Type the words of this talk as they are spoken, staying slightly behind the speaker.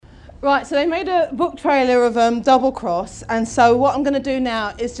Right, so they made a book trailer of Double Cross, and so what I'm going to do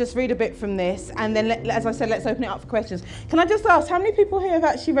now is just read a bit from this, and then, as I said, let's open it up for questions. Can I just ask, how many people here have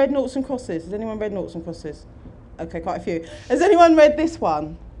actually read Noughts and Crosses? Has anyone read Noughts and Crosses? Okay, quite a few. Has anyone read this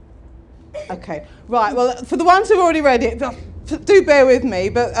one? Okay, right, well, for the ones who've already read it, do bear with me,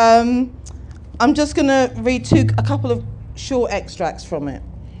 but I'm just going to read a couple of short extracts from it.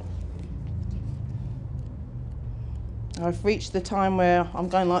 I've reached the time where I'm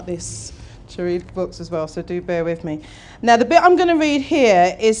going like this to read books as well, so do bear with me. Now, the bit I'm going to read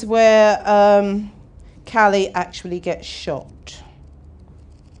here is where Callie actually gets shot.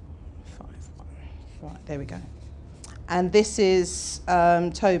 5-1. Right, there we go. And this is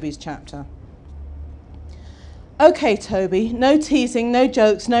Toby's chapter. Okay, Toby, no teasing, no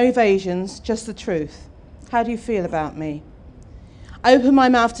jokes, no evasions, just the truth. How do you feel about me? I opened my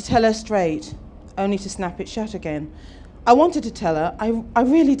mouth to tell her straight, only to snap it shut again. I wanted to tell her, I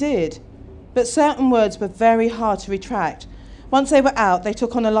really did, but certain words were very hard to retract. Once they were out, they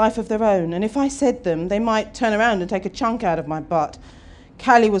took on a life of their own, and if I said them, they might turn around and take a chunk out of my butt.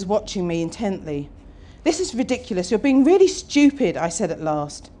 Callie was watching me intently. This is ridiculous, you're being really stupid, I said at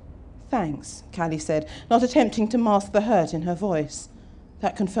last. Thanks, Callie said, not attempting to mask the hurt in her voice.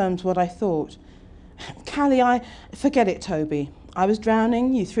 That confirmed what I thought. Callie, forget it, Toby. I was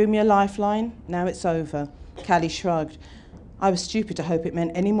drowning, you threw me a lifeline, now it's over. Callie shrugged. I was stupid to hope it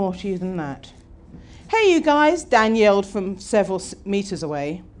meant any more to you than that. Hey, you guys, Dan yelled from several meters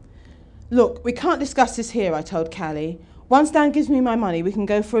away. Look, we can't discuss this here, I told Callie. Once Dan gives me my money, we can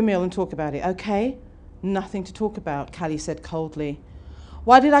go for a meal and talk about it, okay? Nothing to talk about, Callie said coldly.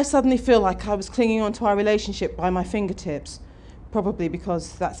 Why did I suddenly feel like I was clinging onto our relationship by my fingertips? Probably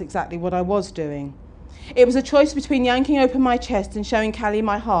because that's exactly what I was doing. It was a choice between yanking open my chest and showing Callie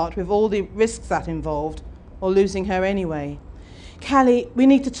my heart with all the risks that involved, or losing her anyway. Callie, we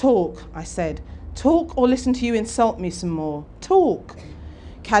need to talk, I said. Talk or listen to you insult me some more. Talk.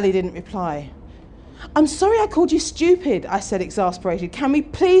 Callie didn't reply. I'm sorry I called you stupid, I said, exasperated. Can we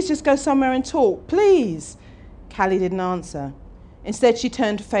please just go somewhere and talk, please? Callie didn't answer. Instead, she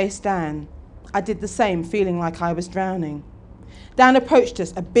turned to face Dan. I did the same, feeling like I was drowning. Dan approached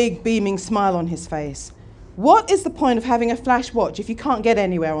us, a big, beaming smile on his face. What is the point of having a flash watch if you can't get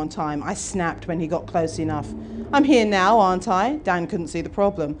anywhere on time? I snapped when he got close enough. I'm here now, aren't I? Dan couldn't see the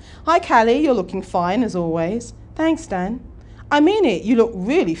problem. Hi, Callie, you're looking fine, as always. Thanks, Dan. I mean it, you look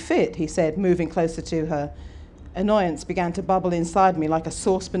really fit, he said, moving closer to her. Annoyance began to bubble inside me like a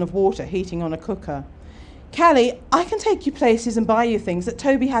saucepan of water heating on a cooker. Callie, I can take you places and buy you things that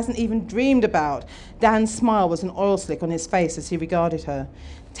Toby hasn't even dreamed about. Dan's smile was an oil slick on his face as he regarded her.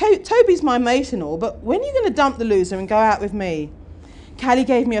 Toby's my mate and all, but when are you going to dump the loser and go out with me? Callie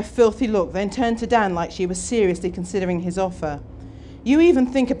gave me a filthy look, then turned to Dan like she was seriously considering his offer. You even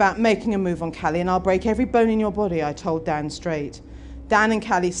think about making a move on Callie and I'll break every bone in your body, I told Dan straight. Dan and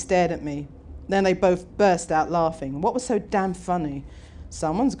Callie stared at me. Then they both burst out laughing. What was so damn funny?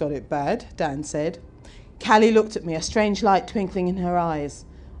 Someone's got it bad, Dan said. Callie looked at me, a strange light twinkling in her eyes.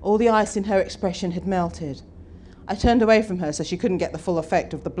 All the ice in her expression had melted. I turned away from her so she couldn't get the full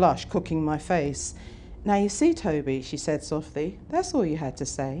effect of the blush cooking my face. Now you see, Toby, she said softly, that's all you had to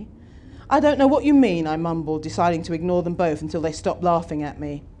say. I don't know what you mean, I mumbled, deciding to ignore them both until they stopped laughing at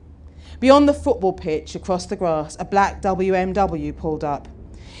me. Beyond the football pitch, across the grass, a black WMW pulled up.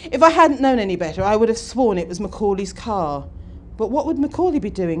 If I hadn't known any better, I would have sworn it was Macaulay's car. But what would Macaulay be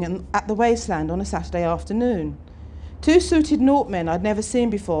doing at the wasteland on a Saturday afternoon? Two suited Northmen I'd never seen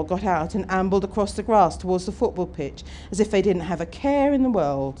before got out and ambled across the grass towards the football pitch as if they didn't have a care in the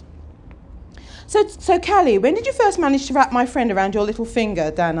world. So Callie, when did you first manage to wrap my friend around your little finger?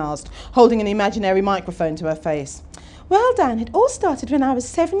 Dan asked, holding an imaginary microphone to her face. Well, Dan, it all started when I was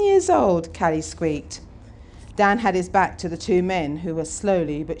 7 years old, Callie squeaked. Dan had his back to the two men who were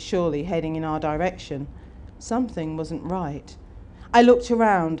slowly but surely heading in our direction. Something wasn't right. I looked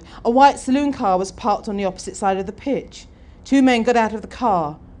around. A white saloon car was parked on the opposite side of the pitch. Two men got out of the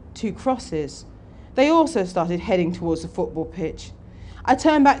car, two crosses. They also started heading towards the football pitch. I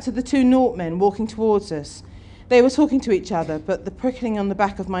turned back to the two Northmen walking towards us. They were talking to each other, but the prickling on the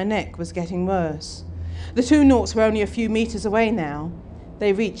back of my neck was getting worse. The two Norts were only a few metres away now.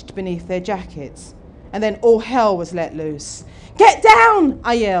 They reached beneath their jackets. And then all hell was let loose. Get down,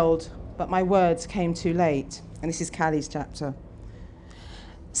 I yelled, but my words came too late. And this is Callie's chapter.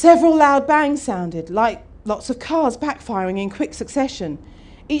 Several loud bangs sounded, like lots of cars backfiring in quick succession.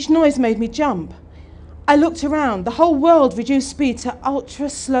 Each noise made me jump. I looked around. The whole world reduced speed to ultra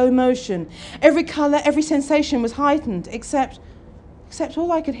slow motion. Every colour, every sensation was heightened, except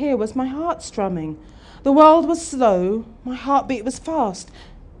all I could hear was my heart strumming. The world was slow, my heartbeat was fast.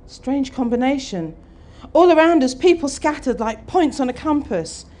 Strange combination. All around us, people scattered like points on a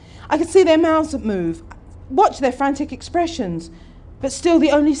compass. I could see their mouths move, watch their frantic expressions, but still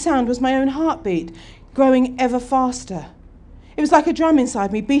the only sound was my own heartbeat, growing ever faster. It was like a drum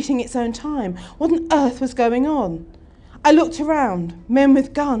inside me beating its own time. What on earth was going on? I looked around, men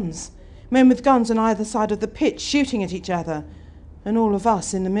with guns on either side of the pitch shooting at each other, and all of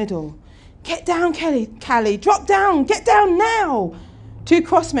us in the middle. Get down, Callie, drop down, get down now! 2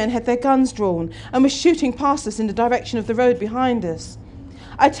 crossmen had their guns drawn and were shooting past us in the direction of the road behind us.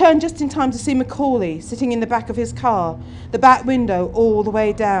 I turned just in time to see Macaulay sitting in the back of his car, the back window all the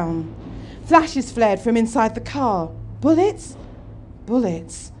way down. Flashes flared from inside the car. Bullets?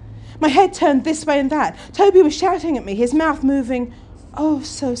 Bullets. My head turned this way and that. Toby was shouting at me, his mouth moving, oh,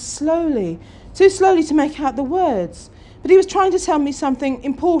 so slowly, too slowly to make out the words. But he was trying to tell me something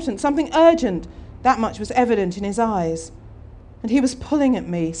important, something urgent. That much was evident in his eyes. And he was pulling at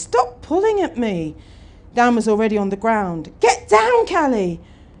me. Stop pulling at me. Dan was already on the ground. Get down, Callie!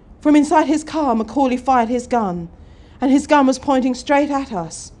 From inside his car, Macaulay fired his gun, and his gun was pointing straight at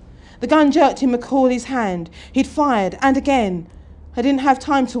us. The gun jerked in Macaulay's hand. He'd fired, and again. I didn't have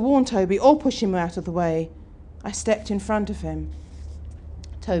time to warn Toby or push him out of the way. I stepped in front of him.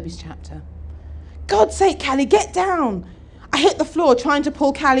 Toby's chapter. God's sake, Callie, get down! I hit the floor trying to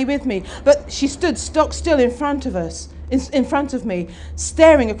pull Callie with me, but she stood stock still in front of us, in front of me,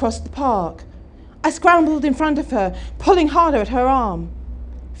 staring across the park. I scrambled in front of her, pulling harder at her arm.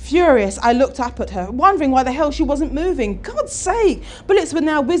 Furious, I looked up at her, wondering why the hell she wasn't moving. God's sake! Bullets were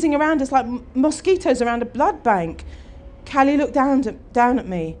now whizzing around us like mosquitoes around a blood bank. Callie looked down at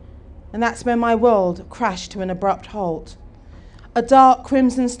me, and that's when my world crashed to an abrupt halt. A dark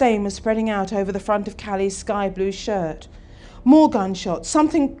crimson stain was spreading out over the front of Callie's sky blue shirt. More gunshots.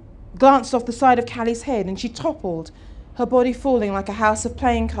 Something glanced off the side of Callie's head, and she toppled, her body falling like a house of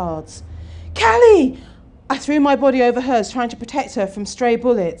playing cards. Callie! I threw my body over hers, trying to protect her from stray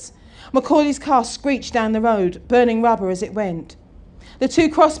bullets. Macaulay's car screeched down the road, burning rubber as it went. The 2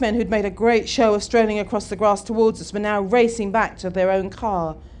 crossmen who'd made a great show of strolling across the grass towards us were now racing back to their own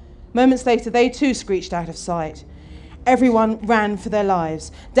car. Moments later, they too screeched out of sight. Everyone ran for their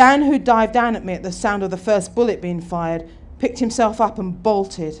lives. Dan, who dived down at me at the sound of the first bullet being fired, picked himself up and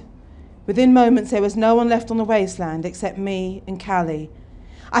bolted. Within moments, there was no one left on the wasteland except me and Callie.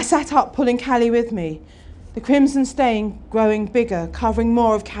 I sat up, pulling Callie with me, the crimson stain growing bigger, covering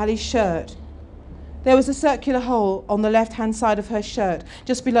more of Callie's shirt. There was a circular hole on the left-hand side of her shirt,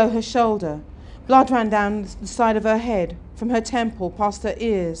 just below her shoulder. Blood ran down the side of her head, from her temple, past her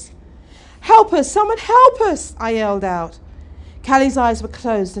ears. Help us! Someone help us! I yelled out. Callie's eyes were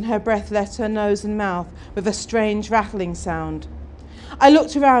closed and her breath left her nose and mouth with a strange rattling sound. I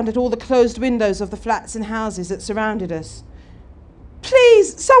looked around at all the closed windows of the flats and houses that surrounded us.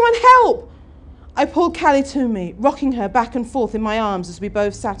 Please, someone help! I pulled Callie to me, rocking her back and forth in my arms as we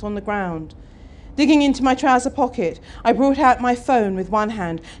both sat on the ground. Digging into my trouser pocket, I brought out my phone with one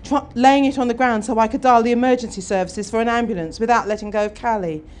hand, laying it on the ground so I could dial the emergency services for an ambulance without letting go of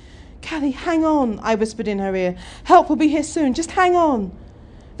Callie. Callie, hang on, I whispered in her ear. Help will be here soon, just hang on.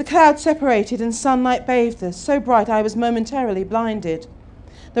 The clouds separated and sunlight bathed us, so bright I was momentarily blinded.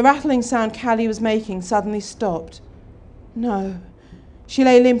 The rattling sound Callie was making suddenly stopped. No, she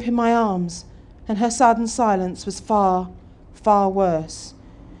lay limp in my arms, and her sudden silence was far, far worse.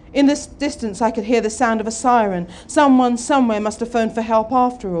 In the distance I could hear the sound of a siren. Someone somewhere must have phoned for help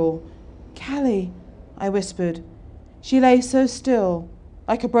after all. Callie, I whispered. She lay so still,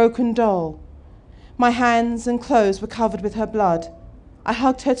 like a broken doll. My hands and clothes were covered with her blood. I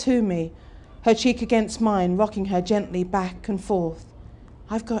hugged her to me, her cheek against mine, rocking her gently back and forth.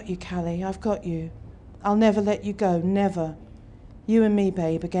 I've got you, Callie, I've got you. I'll never let you go, never. You and me,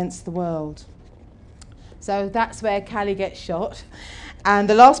 babe, against the world. So that's where Callie gets shot. And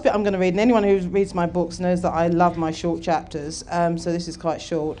the last bit I'm going to read, and anyone who reads my books knows that I love my short chapters, so this is quite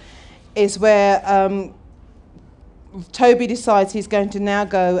short, is where Toby decides he's going to now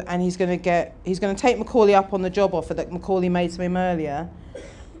go and he's going to take Macaulay up on the job offer that Macaulay made to him earlier,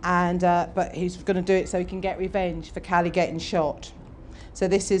 and but he's going to do it so he can get revenge for Callie getting shot. So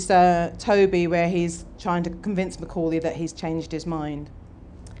this is Toby, where he's trying to convince Macaulay that he's changed his mind.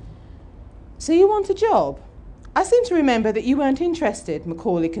 So you want a job? I seem to remember that you weren't interested,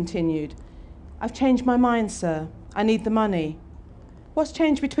 Macaulay continued. I've changed my mind, sir. I need the money. What's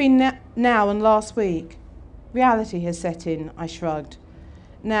changed between now and last week? Reality has set in, I shrugged.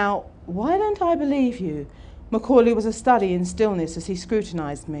 Now, why don't I believe you? Macaulay was a study in stillness as he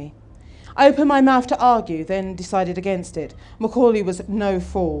scrutinised me. I opened my mouth to argue, then decided against it. Macaulay was no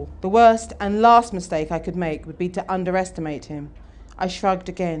fool. The worst and last mistake I could make would be to underestimate him. I shrugged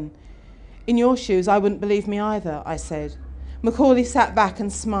again. In your shoes, I wouldn't believe me either, I said. Macaulay sat back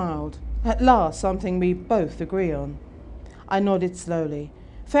and smiled. At last, something we both agree on. I nodded slowly.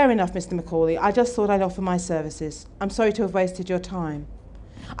 Fair enough, Mr. Macaulay. I just thought I'd offer my services. I'm sorry to have wasted your time.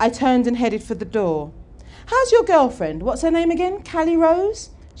 I turned and headed for the door. How's your girlfriend? What's her name again? Callie Rose?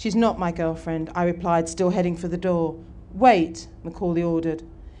 She's not my girlfriend, I replied, still heading for the door. Wait, Macaulay ordered.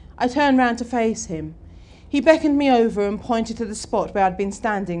 I turned round to face him. He beckoned me over and pointed to the spot where I'd been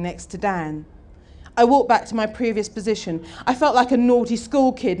standing next to Dan. I walked back to my previous position. I felt like a naughty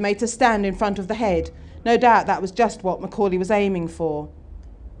school kid made to stand in front of the head. No doubt that was just what Macaulay was aiming for.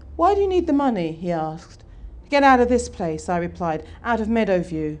 Why do you need the money? He asked. Get out of this place, I replied, out of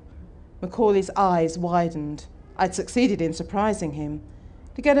Meadowview. Macaulay's eyes widened. I'd succeeded in surprising him.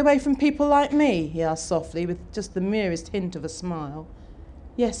 To get away from people like me? He asked softly, with just the merest hint of a smile.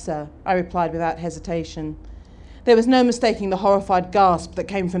 Yes, sir, I replied without hesitation. There was no mistaking the horrified gasp that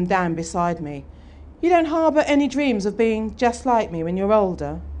came from Dan beside me. You don't harbour any dreams of being just like me when you're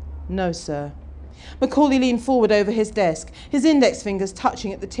older? No, sir. Macaulay leaned forward over his desk, his index fingers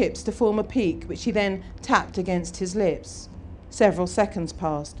touching at the tips to form a peak, which he then tapped against his lips. Several seconds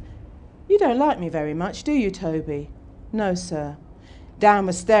passed. You don't like me very much, do you, Toby? No, sir. Dan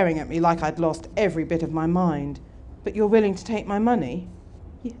was staring at me like I'd lost every bit of my mind. But you're willing to take my money?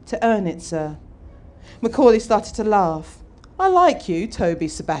 To earn it, sir. Macaulay started to laugh. I like you, Toby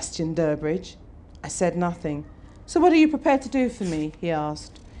Sebastian Durbridge. I said nothing. So what are you prepared to do for me? He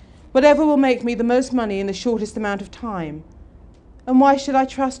asked. Whatever will make me the most money in the shortest amount of time. And why should I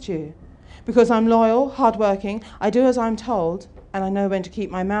trust you? Because I'm loyal, hard-working, I do as I'm told, and I know when to keep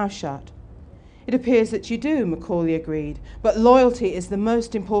my mouth shut. It appears that you do, Macaulay agreed, but loyalty is the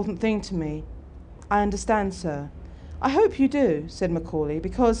most important thing to me. I understand, sir. I hope you do, said Macaulay,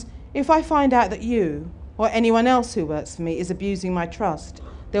 because if I find out that you, or anyone else who works for me, is abusing my trust,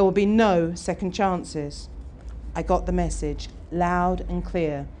 there will be no second chances. I got the message, loud and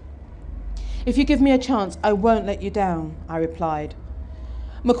clear. If you give me a chance, I won't let you down, I replied.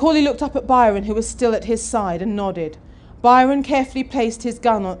 Macaulay looked up at Byron, who was still at his side, and nodded. Byron carefully placed his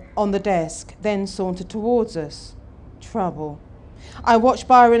gun on the desk, then sauntered towards us. Trouble. I watched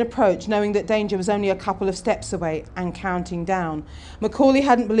Byron approach, knowing that danger was only a couple of steps away, and counting down. Macaulay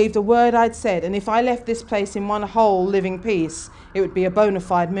hadn't believed a word I'd said, and if I left this place in one whole living piece, it would be a bona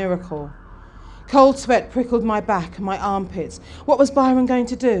fide miracle. Cold sweat prickled my back and my armpits. What was Byron going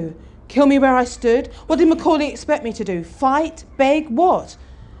to do? Kill me where I stood? What did Macaulay expect me to do? Fight? Beg? What?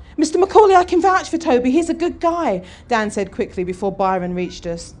 Mr. Macaulay, I can vouch for Toby. He's a good guy, Dan said quickly before Byron reached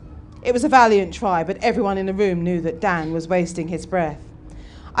us. It was a valiant try, but everyone in the room knew that Dan was wasting his breath.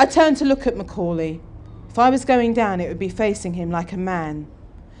 I turned to look at Macaulay. If I was going down, it would be facing him like a man.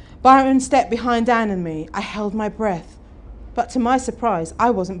 Byron stepped behind Dan and me. I held my breath. But to my surprise,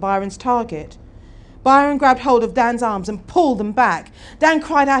 I wasn't Byron's target. Byron grabbed hold of Dan's arms and pulled them back. Dan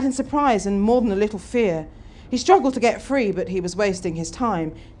cried out in surprise and more than a little fear. He struggled to get free, but he was wasting his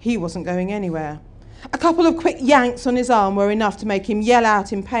time. He wasn't going anywhere. A couple of quick yanks on his arm were enough to make him yell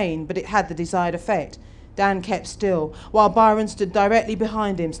out in pain, but it had the desired effect. Dan kept still, while Byron stood directly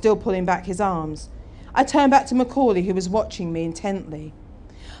behind him, still pulling back his arms. I turned back to Macaulay, who was watching me intently.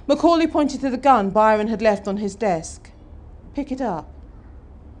 Macaulay pointed to the gun Byron had left on his desk. Pick it up.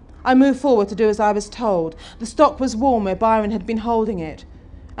 I moved forward to do as I was told. The stock was warm where Byron had been holding it,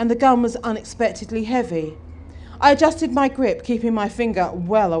 and the gun was unexpectedly heavy. I adjusted my grip, keeping my finger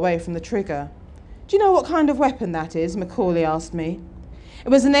well away from the trigger. Do you know what kind of weapon that is? Macaulay asked me. It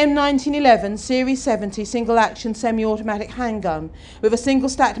was an M1911 Series 70 single-action semi-automatic handgun with a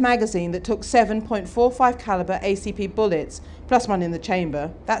single-stacked magazine that took 7.45 caliber ACP bullets, plus one in the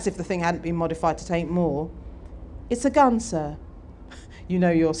chamber. That's if the thing hadn't been modified to take more. It's a gun, sir. You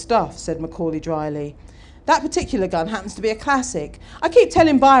know your stuff, said Macaulay dryly. That particular gun happens to be a classic. I keep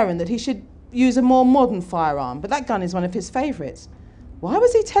telling Byron that he should use a more modern firearm, but that gun is one of his favourites. Why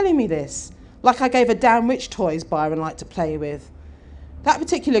was he telling me this? Like I gave a damn which toys Byron liked to play with. That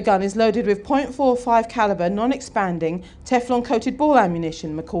particular gun is loaded with .45 caliber, non-expanding, Teflon-coated ball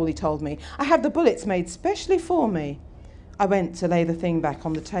ammunition, Macaulay told me. I have the bullets made specially for me. I went to lay the thing back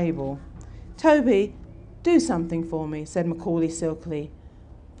on the table. Toby, do something for me, said Macaulay silkily.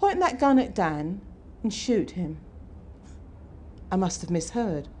 Point that gun at Dan and shoot him. I must have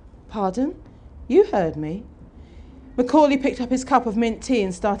misheard. Pardon? You heard me. Macaulay picked up his cup of mint tea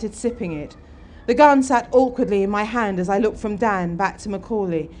and started sipping it. The gun sat awkwardly in my hand as I looked from Dan back to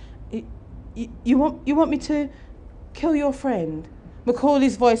Macaulay. You want me to kill your friend?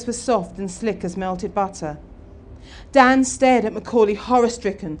 Macaulay's voice was soft and slick as melted butter. Dan stared at Macaulay,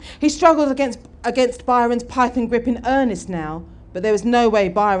 horror-stricken. He struggled against Byron's python grip in earnest now. but there was no way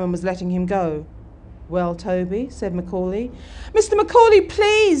Byron was letting him go. Well, Toby, said Macaulay. Mr. Macaulay,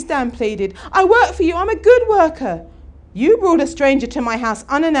 please, Dan pleaded. I work for you. I'm a good worker. You brought a stranger to my house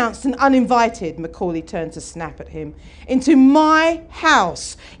unannounced and uninvited, Macaulay turned to snap at him. Into my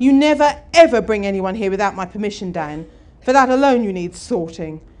house. You never, ever bring anyone here without my permission, Dan. For that alone you need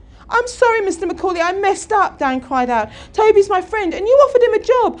sorting. I'm sorry, Mr. Macaulay, I messed up, Dan cried out. Toby's my friend, and you offered him a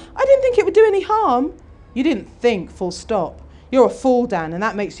job. I didn't think it would do any harm. You didn't think, full stop. You're a fool, Dan, and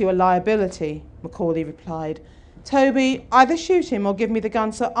that makes you a liability, Macaulay replied. Toby, either shoot him or give me the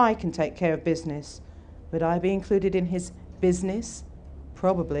gun so I can take care of business. Would I be included in his business?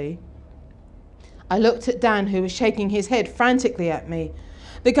 Probably. I looked at Dan, who was shaking his head frantically at me.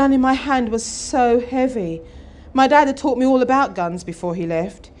 The gun in my hand was so heavy. My dad had taught me all about guns before he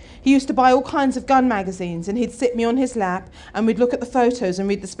left. He used to buy all kinds of gun magazines, and he'd sit me on his lap and we'd look at the photos and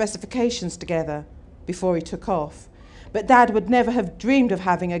read the specifications together before he took off. But Dad would never have dreamed of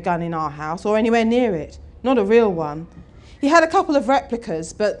having a gun in our house or anywhere near it, not a real one. He had a couple of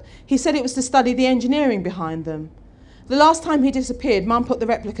replicas, but he said it was to study the engineering behind them. The last time he disappeared, Mum put the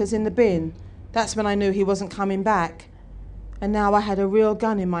replicas in the bin. That's when I knew he wasn't coming back. And now I had a real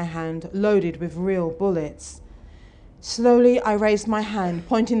gun in my hand, loaded with real bullets. Slowly, I raised my hand,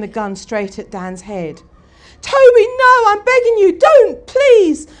 pointing the gun straight at Dan's head. Toby, no, I'm begging you, don't,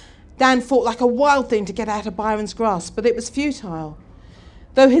 please! Dan fought like a wild thing to get out of Byron's grasp, but it was futile.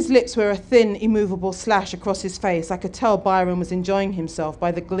 Though his lips were a thin, immovable slash across his face, I could tell Byron was enjoying himself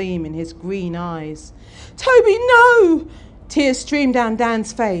by the gleam in his green eyes. Toby, no! Tears streamed down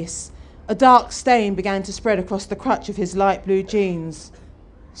Dan's face. A dark stain began to spread across the crotch of his light blue jeans.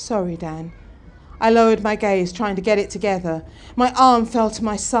 Sorry, Dan. I lowered my gaze, trying to get it together. My arm fell to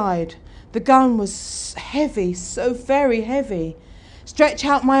my side. The gun was heavy, so very heavy. Stretch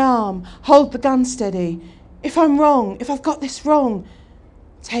out my arm, hold the gun steady. If I'm wrong, if I've got this wrong,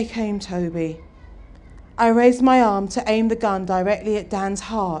 take aim, Toby. I raised my arm to aim the gun directly at Dan's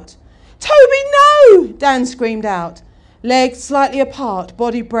heart. Toby, no! Dan screamed out. Legs slightly apart,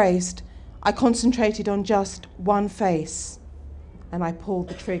 body braced. I concentrated on just one face, and I pulled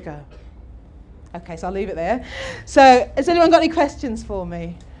the trigger. Okay, so I'll leave it there. So, has anyone got any questions for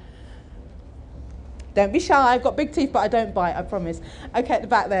me? Don't be shy. I've got big teeth, but I don't bite, I promise. Okay, at the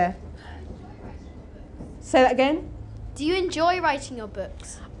back there. Say that again. Do you enjoy writing your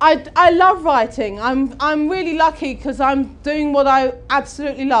books? I love writing. I'm really lucky because I'm doing what I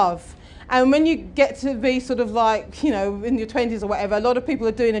absolutely love. And when you get to be sort of like, you know, in your 20s or whatever, a lot of people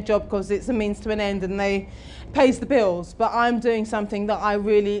are doing a job because it's a means to an end and they pays the bills. But I'm doing something that I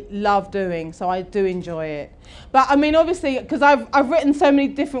really love doing, so I do enjoy it. But I mean, obviously, because I've written so many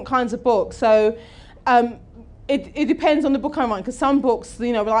different kinds of books, so it depends on the book I'm writing. Because some books,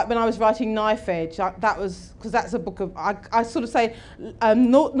 you know, like when I was writing Knife Edge, that was, because that's a book of, I sort of say,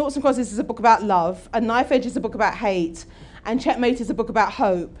 Noughts and Crosses is a book about love, and Knife Edge is a book about hate, and Checkmate is a book about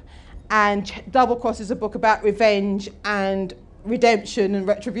hope. And Double Cross is a book about revenge and redemption and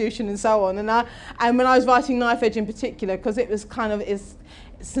retribution and so on. And when I was writing Knife Edge in particular, because it was kind of,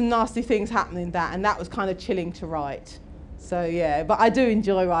 some nasty things happening in that, and that was kind of chilling to write. So yeah, but I do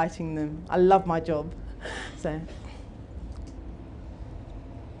enjoy writing them. I love my job. So.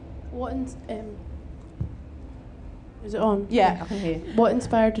 Is it on? Yeah, I can hear. What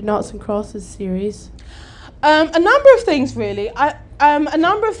inspired the Noughts and Crosses series? A number of things, really. A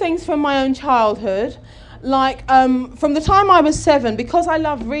number of things from my own childhood. Like, from the time I was 7, because I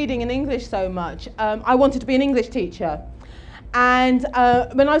loved reading and English so much, I wanted to be an English teacher. And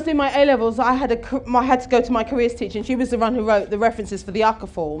when I was doing my A-levels, I had to go to my careers teacher, and she was the one who wrote the references for the UCCA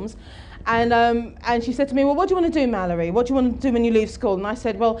forms. And she said to me, well, what do you want to do, Mallory? What do you want to do when you leave school? And I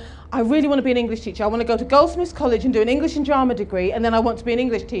said, well, I really want to be an English teacher. I want to go to Goldsmiths College and do an English and drama degree, and then I want to be an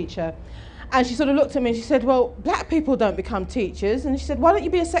English teacher. And she sort of looked at me and she said, well, black people don't become teachers. And she said, why don't you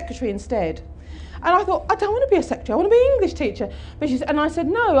be a secretary instead? And I thought, I don't want to be a secretary, I want to be an English teacher. But she said, and I said,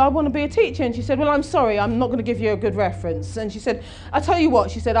 no, I want to be a teacher. And she said, well, I'm sorry, I'm not going to give you a good reference. And she said, I'll tell you what,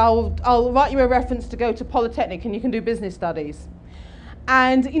 she said, I'll write you a reference to go to Polytechnic and you can do business studies.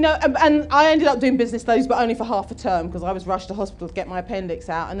 And, you know, and I ended up doing business studies, but only for half a term because I was rushed to hospital to get my appendix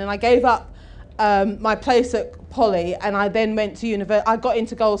out. And then I gave up my place at Poly, and I then went to university. I got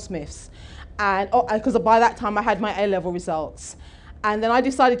into Goldsmiths. And because by that time I had my A-level results. And then I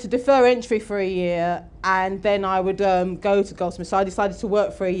decided to defer entry for a year, and then I would go to Goldsmiths. So I decided to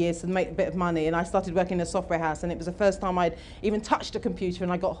work for a year to make a bit of money, and I started working in a software house, and it was the first time I'd even touched a computer,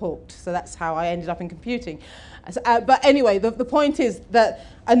 and I got hooked. So that's how I ended up in computing. But anyway, the point is that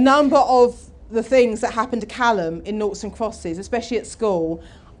a number of the things that happened to Callum in Noughts and Crosses, especially at school,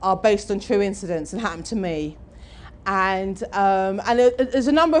 are based on true incidents and happened to me. And there's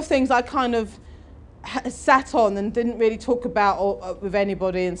a number of things I kind of sat on and didn't really talk about with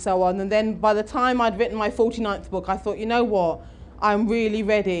anybody and so on. And then by the time I'd written my 49th book, I thought, you know what, I'm really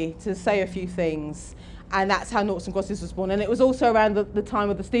ready to say a few things. And that's how Noughts and Crosses was born. And it was also around the time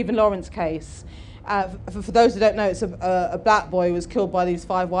of the Stephen Lawrence case. For those who don't know, it's a black boy who was killed by these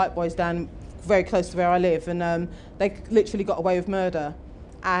 5 white boys down very close to where I live, and they literally got away with murder.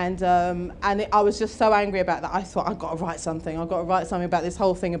 And I was just so angry about that. I thought, I've got to write something. I've got to write something about this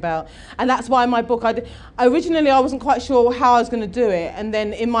whole thing about. And that's why my book, originally I wasn't quite sure how I was going to do it. And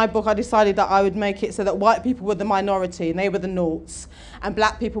then in my book, I decided that I would make it so that white people were the minority and they were the noughts, and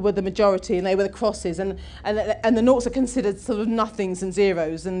black people were the majority and they were the crosses. And the noughts are considered sort of nothings and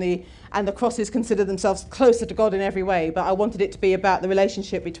zeros, and the crosses consider themselves closer to God in every way. But I wanted it to be about the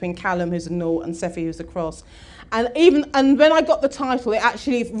relationship between Callum, who's a nought, and Seffi, who's a cross. And when I got the title, it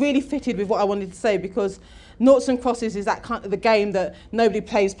actually really fitted with what I wanted to say, because Noughts and Crosses is that kind of the game that nobody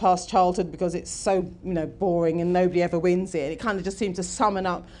plays past childhood because it's so boring and nobody ever wins it. It kind of just seemed to summon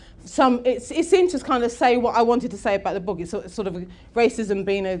up it seemed to kind of say what I wanted to say about the book. It's sort of racism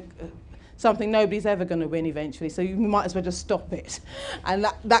being something nobody's ever going to win eventually, so you might as well just stop it. And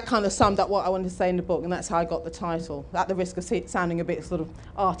that kind of summed up what I wanted to say in the book, and that's how I got the title, at the risk of sounding a bit sort of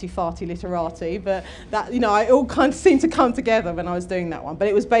arty-farty literati, but that, it all kind of seemed to come together when I was doing that one. But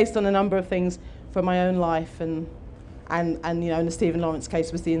it was based on a number of things from my own life, and the Stephen Lawrence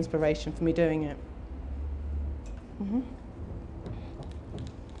case was the inspiration for me doing it. Mm-hmm.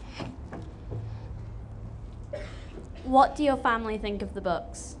 What do your family think of the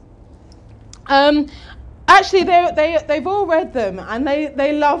books? Actually, they've all read them and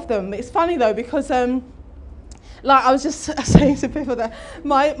they love them. It's funny though, because like I was just saying to people that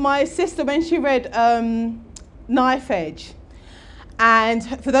my sister, when she read Knife Edge, and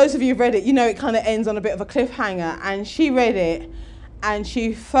for those of you who've read it, it kind of ends on a bit of a cliffhanger, and she read it and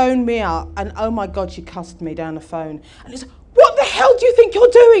she phoned me up, and oh my God, she cussed me down the phone. And it's, what the hell do you think you're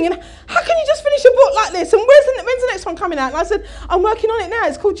doing? And how can you just finish a book like this? And when's the next one coming out? And I said, I'm working on it now.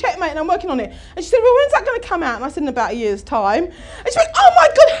 It's called Checkmate, and I'm working on it. And she said, well, when's that going to come out? And I said, in about a year's time. And she went, oh my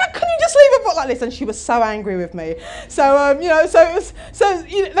God, how can you just leave a book like this? And she was so angry with me. So, so it was,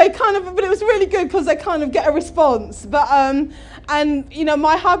 they kind of, but it was really good because they kind of get a response. But, and,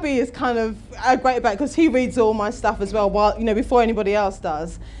 my hubby is kind of great about it because he reads all my stuff as well, while, before anybody else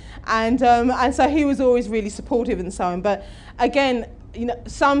does. And so he was always really supportive and so on. But again,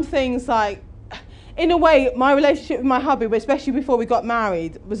 some things like, in a way, my relationship with my hubby, especially before we got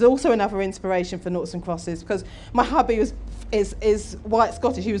married, was also another inspiration for Noughts and Crosses, because my hubby is white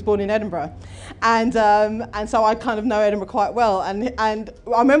Scottish. He was born in Edinburgh, and so I kind of know Edinburgh quite well. And I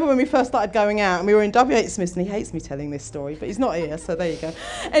remember when we first started going out, and we were in WH Smith's, and he hates me telling this story, but he's not here, so there you go.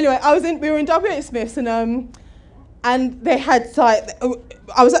 Anyway, we were in WH Smith's, and they had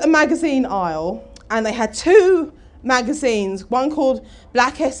I was at the magazine aisle, and they had 2 magazines, one called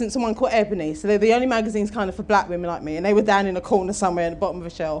Black Essence and one called Ebony. So they're the only magazines kind of for black women like me, and they were down in a corner somewhere at the bottom of a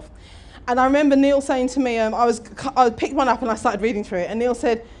shelf. And I remember Neil saying to me, I picked one up and I started reading through it, and Neil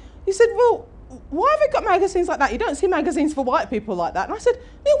said, well, why have they got magazines like that? You don't see magazines for white people like that. And I said,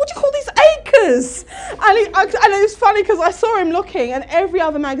 Neil, what do you call these acres? And it was funny because I saw him looking, and every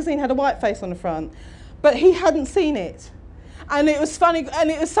other magazine had a white face on the front, but he hadn't seen it. And it was funny, and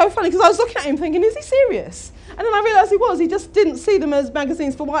it was so funny because I was looking at him thinking, is he serious? And then I realised he was. He just didn't see them as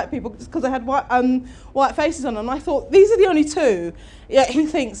magazines for white people because they had white faces on them. And I thought, these are the only 2. Yet he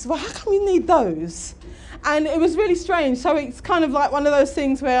thinks, well, how come you need those? And it was really strange. So it's kind of like one of those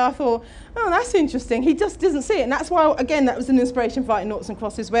things where I thought, oh, that's interesting. He just doesn't see it. And that's why, again, that was an inspiration for writing Noughts and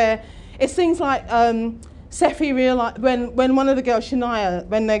Crosses, where it's things like Seffi realised, when one of the girls, Shania,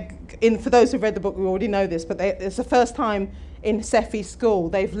 for those who've read the book, we already know this, but it's the first time in Seffi's school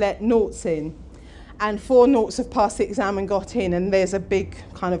they've let noughts in, and 4 noughts have passed the exam and got in, and there's a big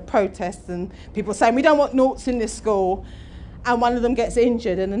kind of protest and people saying we don't want noughts in this school, and one of them gets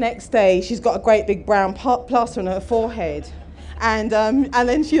injured, and the next day she's got a great big brown plaster on her forehead, and then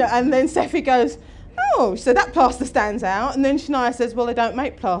Seffi goes, oh, so that plaster stands out, and then Shania says, well, they don't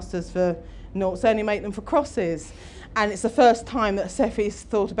make plasters for noughts, they only make them for crosses. And it's the first time that Seffi's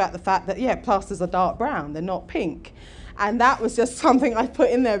thought about the fact that, yeah, plasters are dark brown, they're not pink. And that was just something I put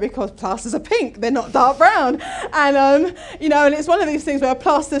in there because plasters are pink, they're not dark brown. And, and it's one of these things where a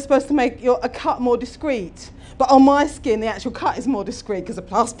plaster is supposed to make a cut more discreet. But on my skin, the actual cut is more discreet because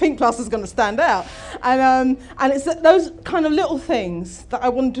the pink plaster is going to stand out. And it's those kind of little things that I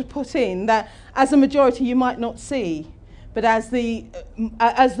wanted to put in that, as a majority, you might not see. But as the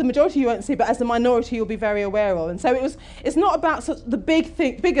majority you won't see, but as the minority you'll be very aware of. And so it's not about the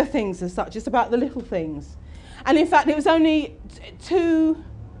bigger things as such, it's about the little things. And in fact, it was only 3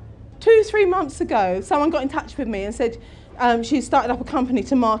 months ago, someone got in touch with me and said she started up a company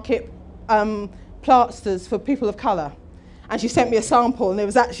to market plasters for people of colour. And she sent me a sample, and it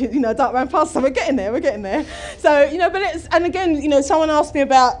was actually, dark brown plaster. So we're getting there. So, but it's, and again, someone asked me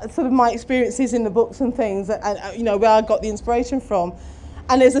about sort of my experiences in the books and things, and, where I got the inspiration from.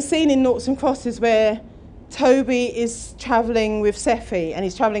 And there's a scene in Noughts and Crosses where Toby is travelling with Seffi, and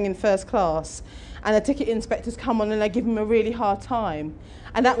he's travelling in first class, and the ticket inspectors come on and they give him a really hard time.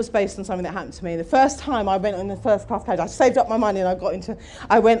 And that was based on something that happened to me. The first time I went on the first class carriage, I saved up my money and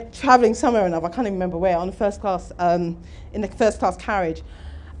I went travelling somewhere or another, I can't even remember where, on the first class, in the first class carriage.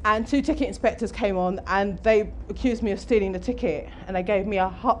 And 2 ticket inspectors came on and they accused me of stealing the ticket, and they gave me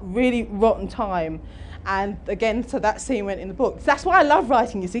a really rotten time. And again, so that scene went in the book. That's why I love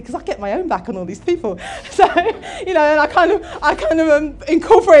writing, you see, because I get my own back on all these people. So, and I kind of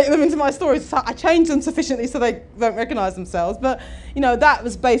incorporate them into my stories. So I change them sufficiently so they don't recognise themselves. But, that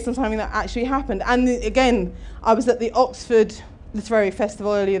was based on something that actually happened. And again, I was at the Oxford Literary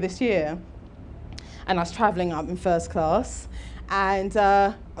Festival earlier this year, and I was travelling up in first class, and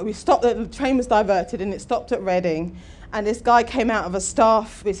we stopped, the train was diverted, and it stopped at Reading. And this guy came out of a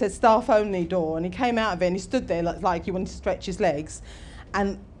staff, it said staff only door, and he came out of it and he stood there like he wanted to stretch his legs.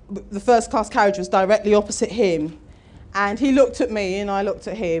 And the first class carriage was directly opposite him. And he looked at me and I looked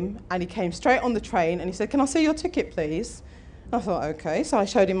at him, and he came straight on the train and he said, "Can I see your ticket, please?" I thought, okay. So I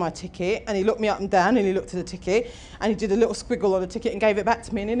showed him my ticket, and he looked me up and down and he looked at the ticket and he did a little squiggle on the ticket and gave it back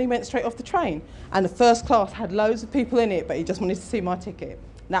to me, and then he went straight off the train. And the first class had loads of people in it, but he just wanted to see my ticket.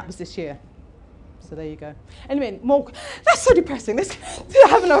 And that was this year. So there you go. Anyway, more. That's so depressing. Let's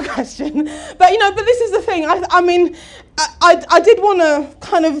have another question. But but this is the thing. I did want to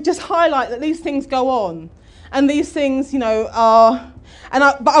kind of just highlight that these things go on, and these things, are.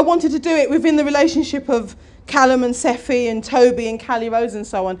 But I wanted to do it within the relationship of Callum and Seffi and Toby and Callie Rose and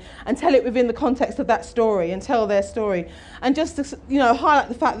so on, and tell it within the context of that story and tell their story, and just to highlight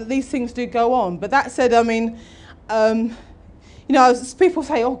the fact that these things do go on. But that said, people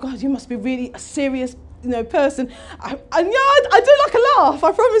say, "Oh God, you must be really a serious, person." I do like a laugh,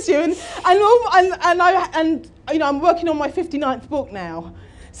 I promise you. And I'm working on my 59th book now,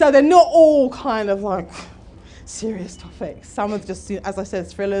 so they're not all kind of like serious topics. Some are just, as I said,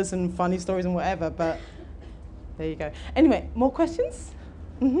 thrillers and funny stories and whatever. But there you go. Anyway, more questions?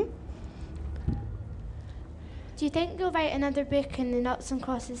 Mm-hmm. Do you think you'll write another book in the Noughts and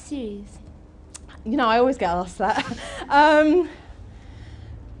Crosses series? I always get asked that.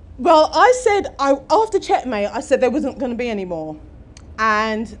 Well, I said, after Checkmate, I said there wasn't going to be any more.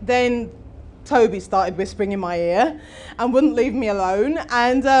 And then Toby started whispering in my ear and wouldn't leave me alone.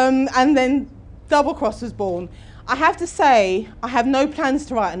 And then Double Cross was born. I have to say, I have no plans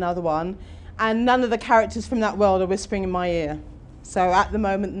to write another one, and none of the characters from that world are whispering in my ear. So at the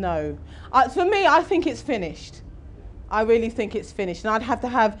moment, no. For me, I think it's finished. I really think it's finished, and I'd have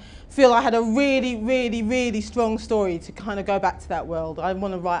to feel I had a really, really, really strong story to kind of go back to that world. I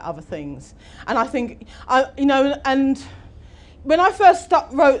want to write other things, and I think, and when I first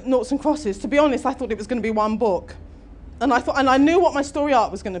wrote Noughts and Crosses, to be honest, I thought it was going to be one book, and I knew what my story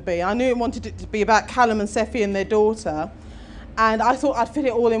arc was going to be. I knew I wanted it to be about Callum and Seffi and their daughter, and I thought I'd fit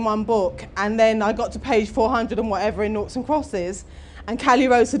it all in one book. And then I got to page 400 and whatever in Noughts and Crosses, and Callie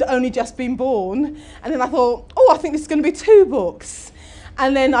Rose had only just been born. And then I thought, I think this is going to be 2 books.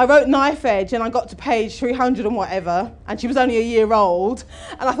 And then I wrote Knife Edge, and I got to page 300 and whatever, and she was only a year old.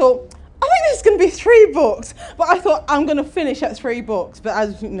 And I thought, I think this is going to be 3 books. But I thought, I'm going to finish at 3 books. But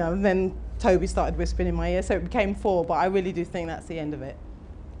as then Toby started whispering in my ear, so it became 4. But I really do think that's the end of it.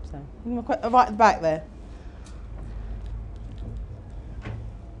 So, right at the back there.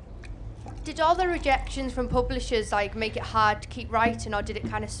 Did all the rejections from publishers make it hard to keep writing, or did it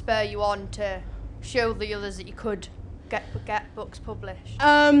kind of spur you on to show the others that you could get books published?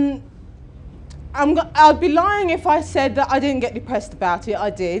 I'd be lying if I said that I didn't get depressed about it.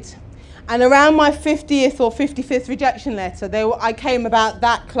 I did. And around my 50th or 55th rejection letter, I came about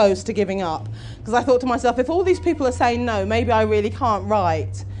that close to giving up. Because I thought to myself, if all these people are saying no, maybe I really can't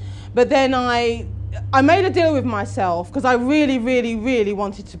write. But then I made a deal with myself, because I really, really, really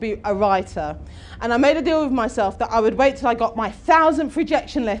wanted to be a writer. And I made a deal with myself that I would wait till I got my 1000th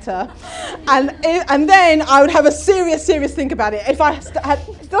rejection letter, and then I would have a serious think about it. If I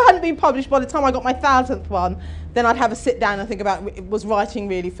still hadn't been published by the time I got my 1000th one, then I'd have a sit down and think about, was writing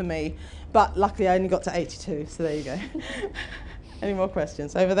really for me? But luckily I only got to 82, so there you go. Any more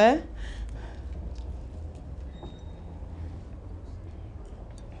questions? Over there?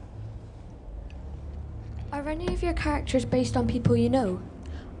 Are any of your characters based on people you know?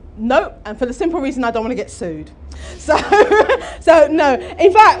 no, and for the simple reason I don't want to get sued. So, so no.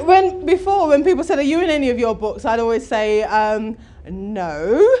 In fact, when people said, "Are you in any of your books?" I'd always say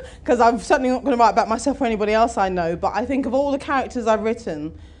no, because I'm certainly not going to write about myself or anybody else I know. But I think of all the characters I've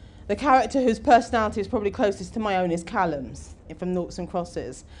written, the character whose personality is probably closest to my own is Callum's from Noughts and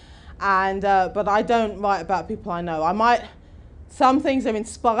Crosses, and but I don't write about people I know. I might. Some things are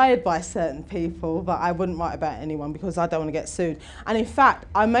inspired by certain people, but I wouldn't write about anyone because I don't want to get sued. And in fact,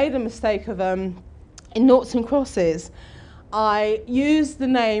 I made a mistake of, in Noughts and Crosses, I used the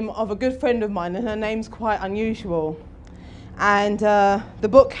name of a good friend of mine, and her name's quite unusual. And the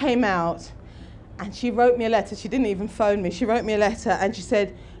book came out, and she wrote me a letter. She didn't even phone me. She wrote me a letter, and she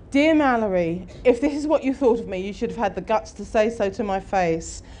said, "Dear Mallory, if this is what you thought of me, you should have had the guts to say so to my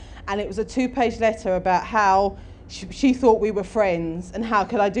face." And it was a 2-page letter about how she thought we were friends and how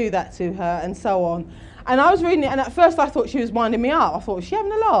could I do that to her and so on. And I was reading it, and at first I thought she was winding me up. I thought, was she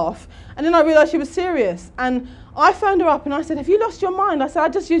having a laugh? And then I realised she was serious. And I phoned her up and I said, "Have you lost your mind?" I said, "I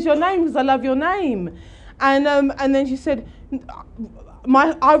just use your name because I love your name." And then she said,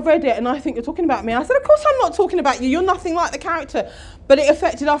 "I read it and I think you're talking about me." I said, "Of course I'm not talking about you. You're nothing like the character." But it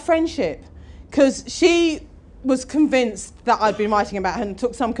affected our friendship because she was convinced that I'd been writing about her and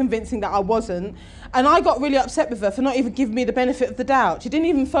took some convincing that I wasn't. And I got really upset with her for not even giving me the benefit of the doubt. She didn't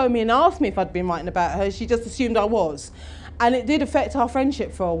even phone me and ask me if I'd been writing about her. She just assumed I was. And it did affect our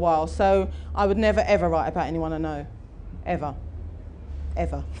friendship for a while. So I would never, ever write about anyone I know. Ever.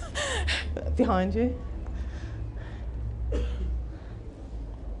 Ever. Behind you.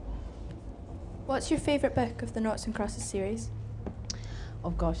 What's your favourite book of the Noughts and Crosses series? Oh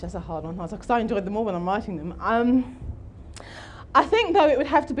gosh, that's a hard one, because I enjoyed them all when I'm writing them. I think, though, it would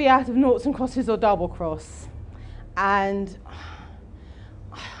have to be out of Noughts and Crosses or Double Cross. And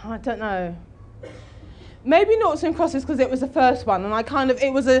I don't know. Maybe Noughts and Crosses because it was the first one, and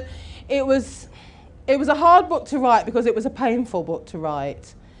it was a hard book to write because it was a painful book to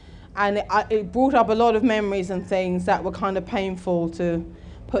write, and it brought up a lot of memories and things that were kind of painful to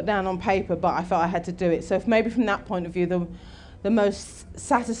put down on paper, but I felt I had to do it. So maybe from that point of view, the most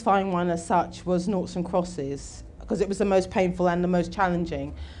satisfying one as such was Noughts and Crosses, because it was the most painful and the most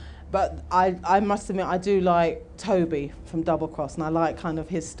challenging. But I must admit, I do like Toby from Double Cross, and I like kind of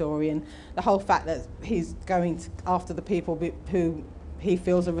his story and the whole fact that he's going after the people who he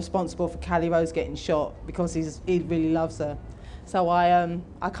feels are responsible for Callie Rose getting shot because he really loves her. So I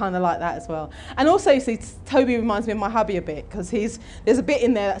kind of like that as well. And also, you see, Toby reminds me of my hubby a bit, because there's a bit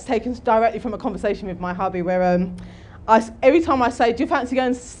in there that's taken directly from a conversation with my hubby where every time I say, "Do you fancy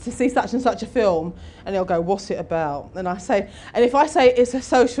going to see such and such a film?" And he'll go, "What's it about?" And I say, and if I say it's a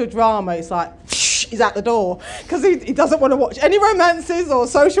social drama, it's like, he's at the door, because he doesn't want to watch any romances or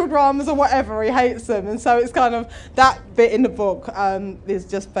social dramas or whatever. He hates them. And so it's kind of, that bit in the book is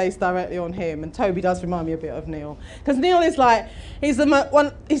just based directly on him. And Toby does remind me a bit of Neil, because Neil is like, he's the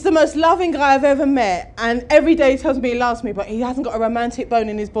most loving guy I've ever met, and every day he tells me he loves me, but he hasn't got a romantic bone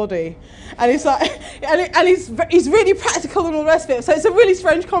in his body. And it's like, and he's really practical and all the rest of it. So it's a really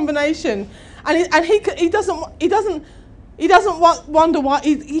strange combination. And he doesn't wonder why,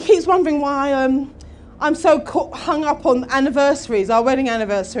 he keeps wondering why I'm so hung up on anniversaries, our wedding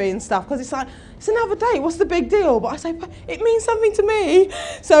anniversary and stuff, because it's like, it's another date, what's the big deal? But I say, but it means something to me.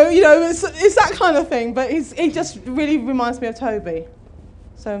 So, you know, it's that kind of thing, but he just really reminds me of Toby.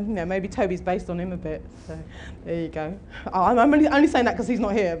 So, you know, maybe Toby's based on him a bit. So, there you go. Oh, I'm only saying that because he's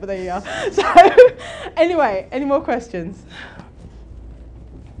not here, but there you are. So, anyway, any more questions?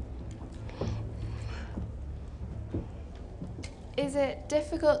 Is it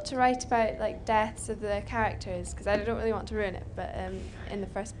difficult to write about like deaths of the characters? Because I don't really want to ruin it, but in the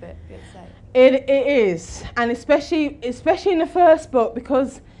first book, it's like it is, and especially in the first book,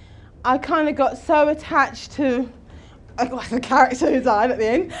 because I kind of got so attached to the character who died at the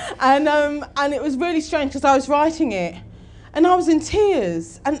end, and it was really strange because I was writing it, and I was in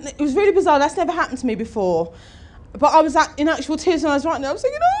tears, and it was really bizarre. That's never happened to me before, but I was in actual tears when I was writing it. I was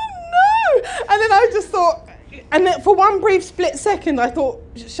thinking, oh no, and then I just thought. And then for one brief split second, I thought,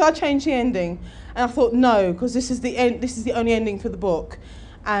 should I change the ending? And I thought, no, because this is the end. This is the only ending for the book,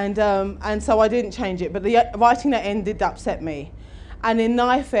 and so I didn't change it. But writing that end did upset me. And in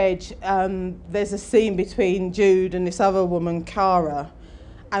Knife Edge, there's a scene between Jude and this other woman, Cara,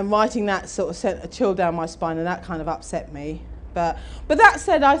 and writing that sort of sent a chill down my spine, and that kind of upset me. But that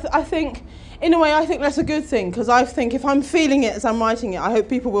said, I think, in a way, I think that's a good thing, because I think if I'm feeling it as I'm writing it, I hope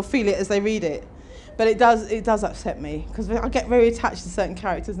people will feel it as they read it. But it does upset me, because I get very attached to certain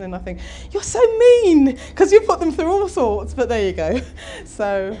characters, and then I think, you're so mean, because you put them through all sorts. But there you go.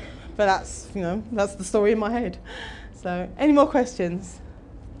 So, but that's the story in my head. So, any more questions?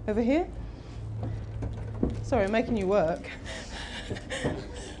 Over here. Sorry, I'm making you work.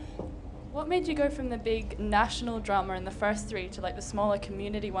 What made you go from the big national drama in the first three to like the smaller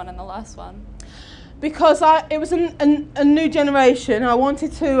community one in the last one? Because it was a new generation. I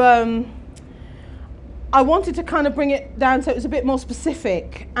wanted to kind of bring it down so it was a bit more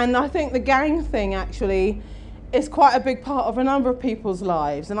specific. And I think the gang thing actually is quite a big part of a number of people's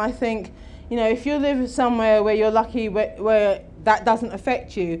lives. And I think, you know, if you live somewhere where you're lucky where that doesn't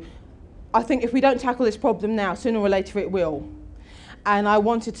affect you, I think if we don't tackle this problem now, sooner or later it will. And I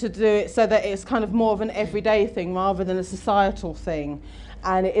wanted to do it so that it's kind of more of an everyday thing rather than a societal thing.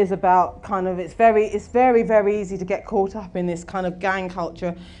 And it is about kind of, it's very, very easy to get caught up in this kind of gang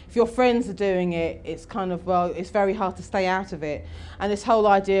culture. If your friends are doing it, it's kind of, well, it's very hard to stay out of it. And this whole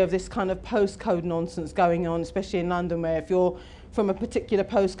idea of this kind of postcode nonsense going on, especially in London, where if you're from a particular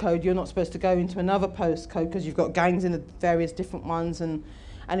postcode, you're not supposed to go into another postcode because you've got gangs in the various different ones. And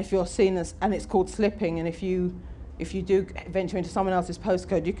if you're seen as, and it's called slipping, and if you do venture into someone else's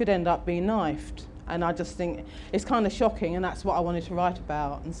postcode, you could end up being knifed. And I just think it's kind of shocking, and that's what I wanted to write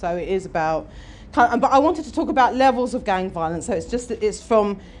about. And so it is about, but I wanted to talk about levels of gang violence. So it's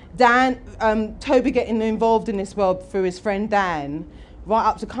from Toby getting involved in this world through his friend Dan, right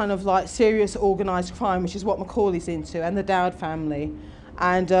up to kind of like serious organised crime, which is what Macaulay's into, and the Dowd family.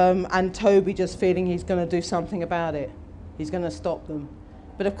 And Toby just feeling he's going to do something about it. He's going to stop them.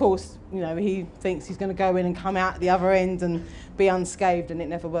 But of course, you know, he thinks he's going to go in and come out the other end and be unscathed, and it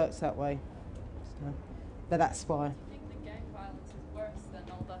never works that way. So, but that's why. Do you think the gang violence is worse than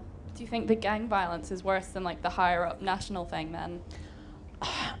all the? Do you think the gang violence is worse than like the higher up national thing then?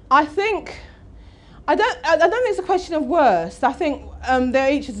 I think I don't think it's a question of worse. I think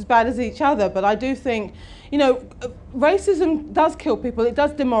they're each as bad as each other. But I do think, you know, racism does kill people. It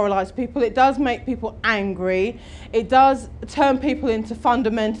does demoralise people. It does make people angry. It does turn people into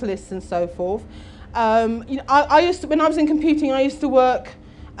fundamentalists and so forth. You know, I used to, when I was in computing, I used to work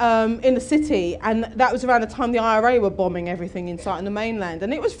in the city, and that was around the time the IRA were bombing everything in sight on the mainland,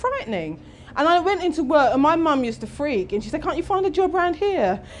 and it was frightening. And I went into work, and my mum used to freak, and she said, "Can't you find a job around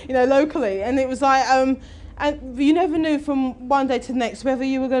here, you know, locally?" And it was like, and you never knew from one day to the next whether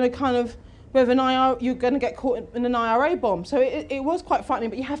you were going to kind of, whether you're going to get caught in an IRA bomb. So it was quite frightening,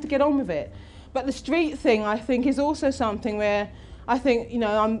 but you have to get on with it. But the street thing, I think, is also something where I think, you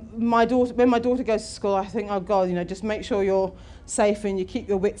know, when my daughter goes to school, I think, oh God, you know, just make sure you're safe and you keep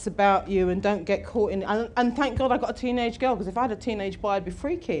your wits about you and don't get caught in. And thank God I got a teenage girl, because if I had a teenage boy, I'd be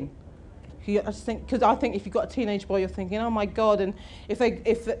freaking. Because I think if you've got a teenage boy, you're thinking, oh my God, and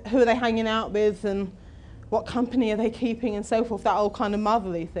who are they hanging out with, and what company are they keeping, and so forth, that whole kind of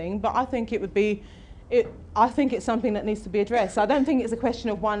motherly thing. But I think I think it's something that needs to be addressed. I don't think it's a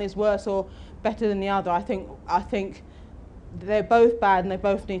question of one is worse or better than the other. I think they're both bad and they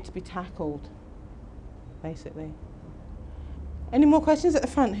both need to be tackled, basically. Any more questions at the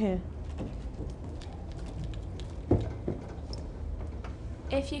front here?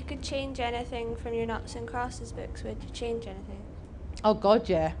 If you could change anything from your Noughts and Crosses books, would you change anything? Oh God,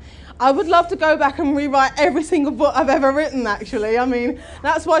 yeah. I would love to go back and rewrite every single book I've ever written, actually. I mean,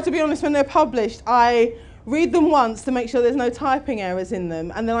 that's why, to be honest, when they're published, I read them once to make sure there's no typing errors in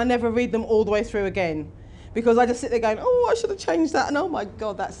them, and then I never read them all the way through again. Because I just sit there going, oh, I should have changed that, and oh my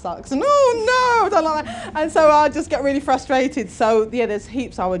God, that sucks, and oh no, I don't like that. And so I just get really frustrated. So yeah, there's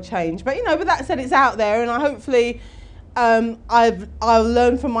heaps I would change. But you know, with that said, it's out there, and I hopefully I'll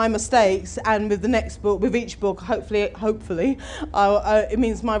learn from my mistakes, and with the next book, with each book, hopefully, it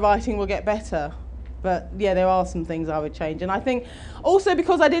means my writing will get better. But yeah, there are some things I would change. And I think also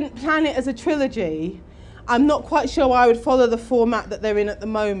because I didn't plan it as a trilogy, I'm not quite sure I would follow the format that they're in at the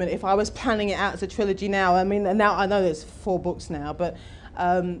moment if I was planning it out as a trilogy now. I mean, now I know there's 4 books now, but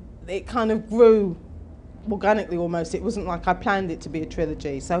it kind of grew organically almost. It wasn't like I planned it to be a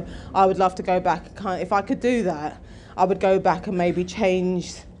trilogy. So I would love to go back, if I could do that, I would go back and maybe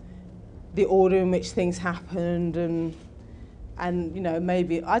change the order in which things happened, and you know,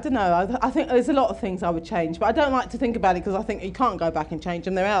 maybe, I don't know, I think there's a lot of things I would change, but I don't like to think about it because I think you can't go back and change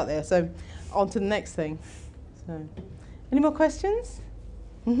them, they're out there. So on to the next thing. So, any more questions?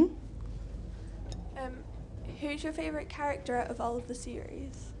 Mm-hmm. Who's your favourite character out of all of the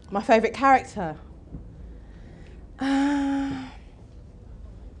series? My favourite character? I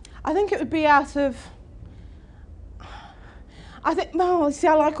think it would be out of... see,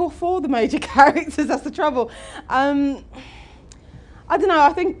 I like all 4 of the major characters, that's the trouble. I don't know,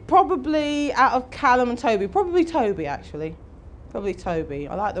 I think probably out of Callum and Toby, probably Toby actually. Probably Toby.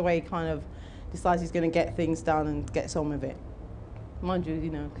 I like the way he kind of decides he's going to get things done and gets on with it. Mind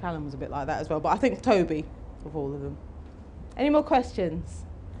you, Callum was a bit like that as well, but I think Toby of all of them. Any more questions?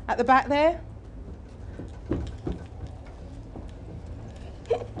 At the back there?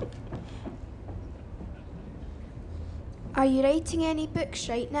 Are you writing any books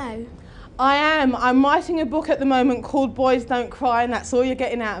right now? I am. I'm writing a book at the moment called Boys Don't Cry, and that's all you're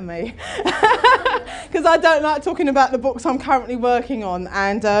getting out of me. Because I don't like talking about the books I'm currently working on,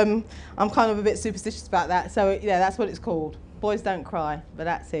 and I'm kind of a bit superstitious about that. So yeah, that's what it's called. Boys Don't Cry, but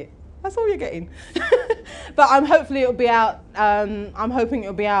that's it. That's all you're getting. But hopefully it'll be out. I'm hoping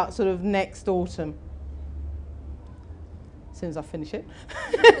it'll be out sort of next autumn. As soon as I finish it.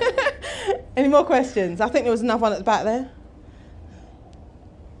 Any more questions? I think there was another one at the back there.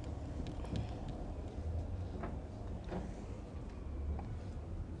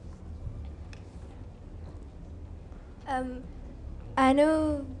 I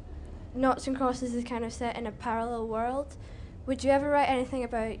know Noughts and Crosses is kind of set in a parallel world. Would you ever write anything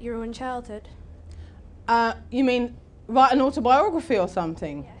about your own childhood? You mean write an autobiography or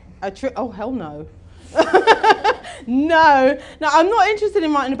something? Yeah. Oh, hell no. No, I'm not interested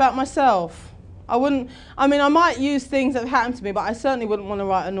in writing about myself. I mean, I might use things that have happened to me, but I certainly wouldn't want to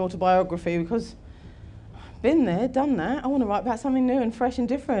write an autobiography because I've been there, done that. I want to write about something new and fresh and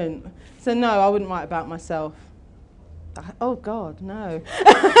different. So no, I wouldn't write about myself. Oh God, no.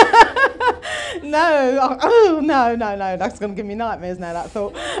 No, no, that's going to give me nightmares now, that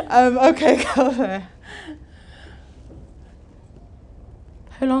thought. Okay, go there.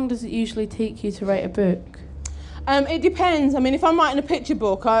 How long does it usually take you to write a book? It depends. I mean, if I'm writing a picture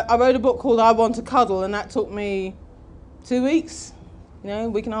book, I wrote a book called I Want to Cuddle, and that took me 2 weeks, a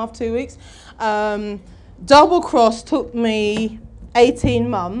week and a half, 2 weeks. Double Cross took me 18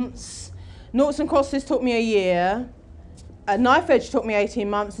 months. Noughts and Crosses took me a year. Knife Edge took me 18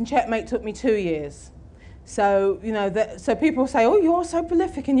 months, and Checkmate took me 2 years. So, so people say, oh, you're so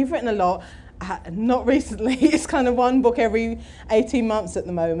prolific and you've written a lot. Not recently. It's kind of one book every 18 months at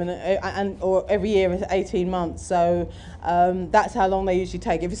the moment, or every year 18 months. So that's how long they usually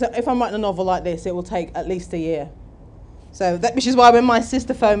take. If I'm writing a novel like this, it will take at least a year. So which is why when my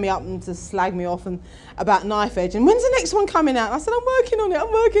sister phoned me up and to slag me off about Knife Edge, and when's the next one coming out? And I said, I'm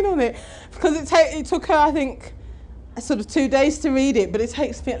working on it. Because it took her, I think, sort of 2 days to read it, but it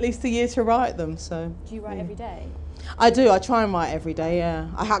takes me at least a year to write them. So Do you write every day? I do. I try and write every day, yeah.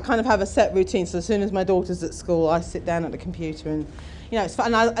 I kind of have a set routine, so as soon as my daughter's at school, I sit down at the computer and, it's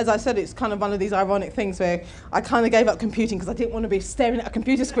fun. And as I said, it's kind of one of these ironic things where I kind of gave up computing because I didn't want to be staring at a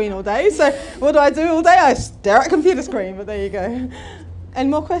computer screen all day. So what do all day? I stare at a computer screen, but there you go. Any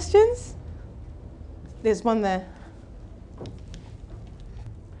more questions? There's one there.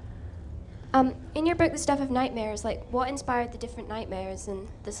 In your book, The Stuff of Nightmares, what inspired the different nightmares and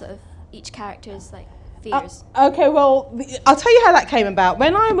the sort of each character's fears? Okay, well, I'll tell you how that came about.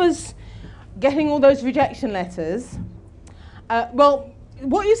 When I was getting all those rejection letters, well,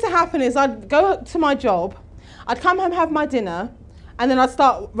 what used to happen is I'd go to my job, I'd come home, have my dinner, and then I'd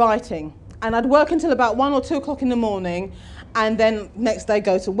start writing. And I'd work until about 1 or 2 o'clock in the morning, and then next day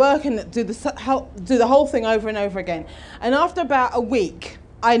go to work and do the whole thing over and over again. And after about a week,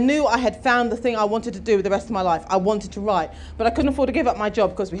 I knew I had found the thing I wanted to do with the rest of my life. I wanted to write, but I couldn't afford to give up my job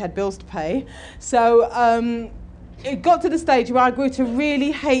because we had bills to pay. So it got to the stage where I grew to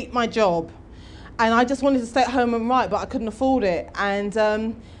really hate my job, and I just wanted to stay at home and write, but I couldn't afford it.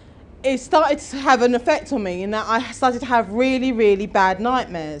 And it started to have an effect on me in that I started to have really, really bad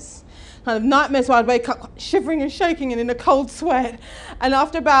nightmares. Kind of nightmares where I'd wake up shivering and shaking and in a cold sweat. And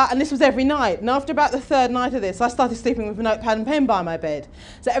this was every night, and after about the 3rd night of this, I started sleeping with a notepad and pen by my bed.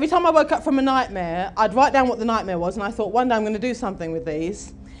 So every time I woke up from a nightmare, I'd write down what the nightmare was, and I thought, one day I'm going to do something with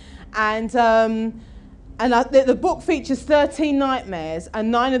these. And the book features 13 nightmares,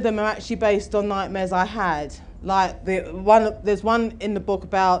 and 9 of them are actually based on nightmares I had. There's one in the book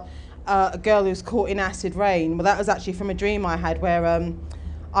about a girl who's caught in acid rain. Well, that was actually from a dream I had where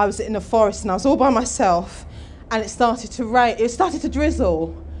I was in a forest and I was all by myself, and it started to rain. It started to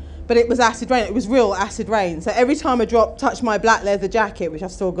drizzle, but it was acid rain. It was real acid rain. So every time a drop touched my black leather jacket, which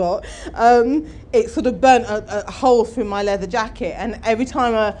I've still got, it sort of burnt a hole through my leather jacket. And every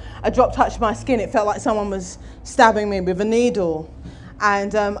time a drop touched my skin, it felt like someone was stabbing me with a needle.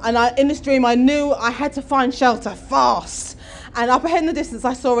 And in this dream, I knew I had to find shelter fast. And up ahead in the distance,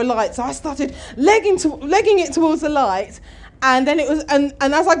 I saw a light. So I started legging it towards the light. And then and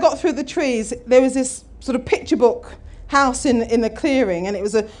as I got through the trees, there was this sort of picture book house in the clearing, and it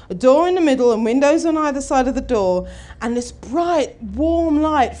was a door in the middle and windows on either side of the door, and this bright, warm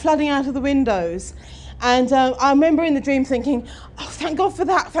light flooding out of the windows. And I remember in the dream thinking, oh, thank God for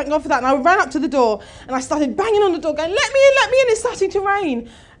that, thank God for that. And I ran up to the door, and I started banging on the door, going, let me in, it's starting to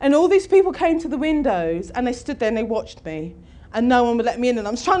rain. And all these people came to the windows, and they stood there and they watched me. and no one would let me in. And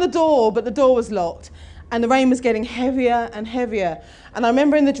I was trying the door, but the door was locked. And the rain was getting heavier and heavier. And I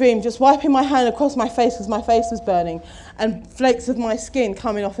remember in the dream just wiping my hand across my face because my face was burning, and flakes of my skin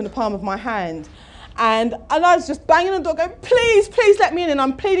coming off in the palm of my hand. And I was just banging on the door going, please, please let me in. And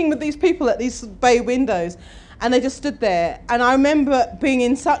I'm pleading with these people at these bay windows. And they just stood there. And I remember being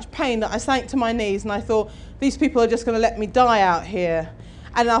in such pain that I sank to my knees and I thought, these people are just going to let me die out here.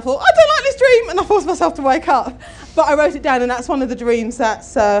 And I thought, I don't like this dream. And I forced myself to wake up. But I wrote it down, and that's one of the dreams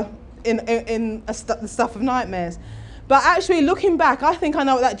that's in the stuff of nightmares. But actually, looking back, I think I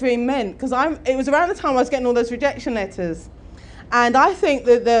know what that dream meant, because it was around the time I was getting all those rejection letters. And I think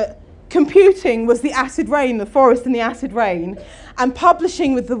that the computing was the acid rain, the forest and the acid rain, and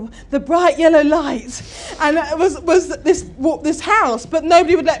publishing with the bright yellow light. And it was this house, but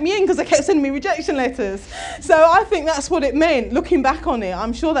nobody would let me in because they kept sending me rejection letters. So I think that's what it meant. Looking back on it,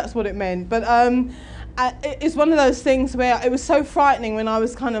 I'm sure that's what it meant. But it's one of those things where it was so frightening when I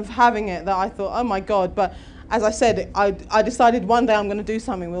was kind of having it that I thought, oh my God. But as I said, I decided one day I'm going to do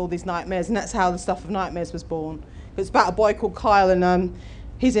something with all these nightmares, and that's how the Stuff of Nightmares was born. It's about a boy called Kyle, and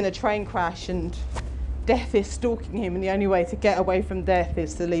he's in a train crash, and death is stalking him, and the only way to get away from death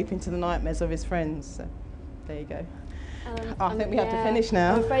is to leap into the nightmares of his friends. So there you go. I think we have to finish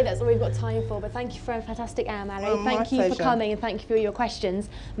now. I'm afraid that's all we've got time for, but thank you for a fantastic hour, Mallory. Oh, thank you for coming, and thank you for your questions.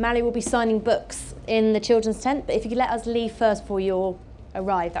 Mallory will be signing books in the children's tent, but if you could let us leave first before you all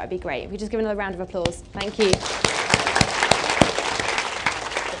arrive, that would be great. If we just give another round of applause. Thank you.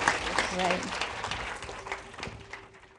 Great.